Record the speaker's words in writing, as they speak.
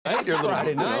Right? You're a little,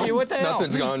 Friday night, what the hell?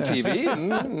 Nothing's on TV. I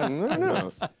don't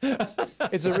know.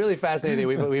 It's a really fascinating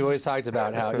thing. We've always talked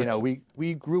about how, you know,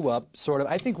 we grew up sort of,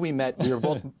 I think we were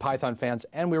both Python fans,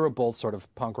 and we were both sort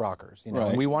of punk rockers, you know. Right.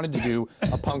 And we wanted to do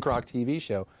a punk rock TV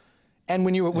show. And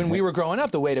when we were growing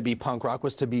up, the way to be punk rock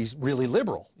was to be really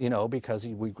liberal, you know, because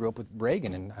we grew up with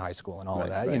Reagan in high school and all of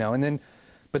that, you know. And then,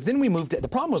 but then we moved. The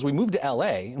problem was we moved to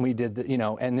L.A. and we did, you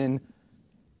know, and then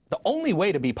the only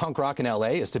way to be punk rock in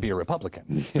L.A. is to be a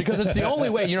Republican, because it's the only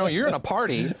way. You know, you're in a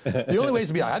party. The only way is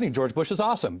to be like, I think George Bush is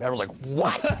awesome. Everyone's like,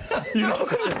 what? You know,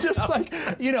 just like,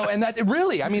 you know, and that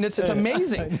really, I mean, it's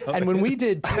amazing. And when we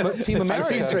did Team America, I've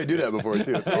seen Trey do that before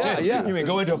too. Yeah. You mean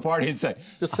go into a party and say,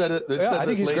 Just said it. I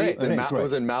think he's great.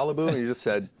 Was in Malibu, and he just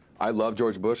said, "I love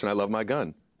George Bush and I love my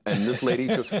gun." And this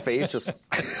lady's face just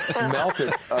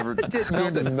melted. Her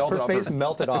face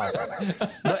melted off.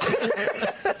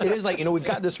 It is like, you know, we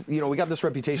got this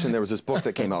reputation. There was this book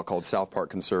that came out called South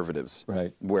Park Conservatives,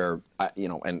 right? Where you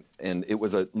know, and it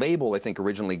was a label I think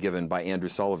originally given by Andrew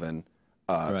Sullivan.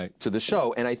 To the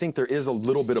show, and I think there is a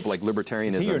little bit of like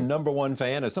libertarianism. Is he your #1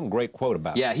 fan? There's some great quote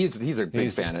about it. Yeah, he's a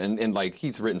big fan, and like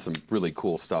he's written some really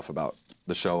cool stuff about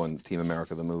the show and Team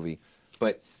America, the movie.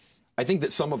 But I think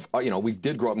that some of, you know, we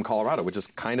did grow up in Colorado, which is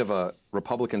kind of a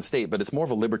Republican state, but it's more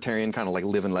of a libertarian kind of like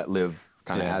live and let live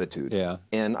kind of attitude. Yeah.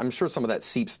 And I'm sure some of that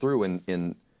seeps through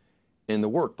in the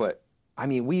work. But I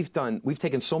mean, we've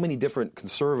taken so many different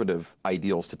conservative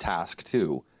ideals to task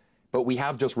too, but we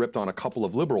have just ripped on a couple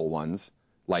of liberal ones,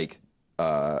 like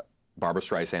Barbara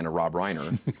Streisand and Rob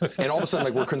Reiner, and all of a sudden,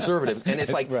 like, we're conservatives. And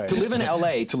it's like, to live in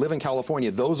L.A., to live in California,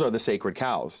 those are the sacred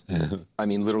cows. I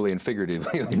mean, literally and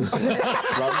figuratively. Rob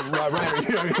Reiner,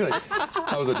 you know, like,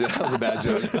 that was a bad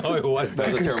joke. Oh, it was.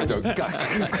 That was a terrible joke.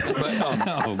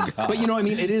 But you know, I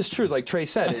mean, it is true. Like Trey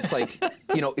said, it's like,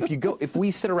 you know, if we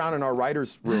sit around in our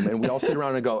writer's room and we all sit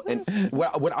around and go, and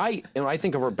what I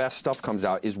think of our best stuff comes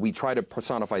out is we try to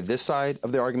personify this side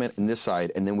of the argument and this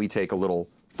side, and then we take a little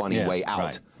funny way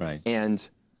out. Right. And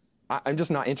I'm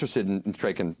just not interested in,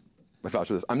 Trey can vouch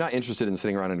for this, I'm not interested in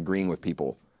sitting around and agreeing with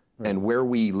people. And where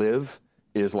we live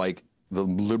is like the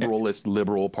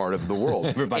liberal part of the world.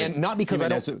 And not because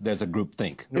there's a group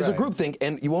think. There's a group think,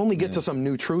 and you only get to some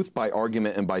new truth by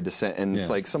argument and by dissent. And it's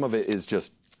like some of it is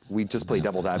just, we just play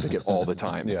devil's advocate all the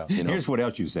time. You know? Here's what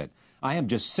else you said. I am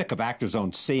just sick of actors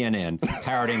on CNN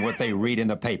parroting what they read in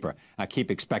the paper. I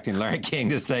keep expecting Larry King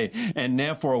to say, and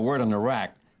now for a word on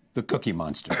Iraq, the Cookie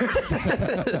Monster.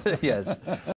 Yes.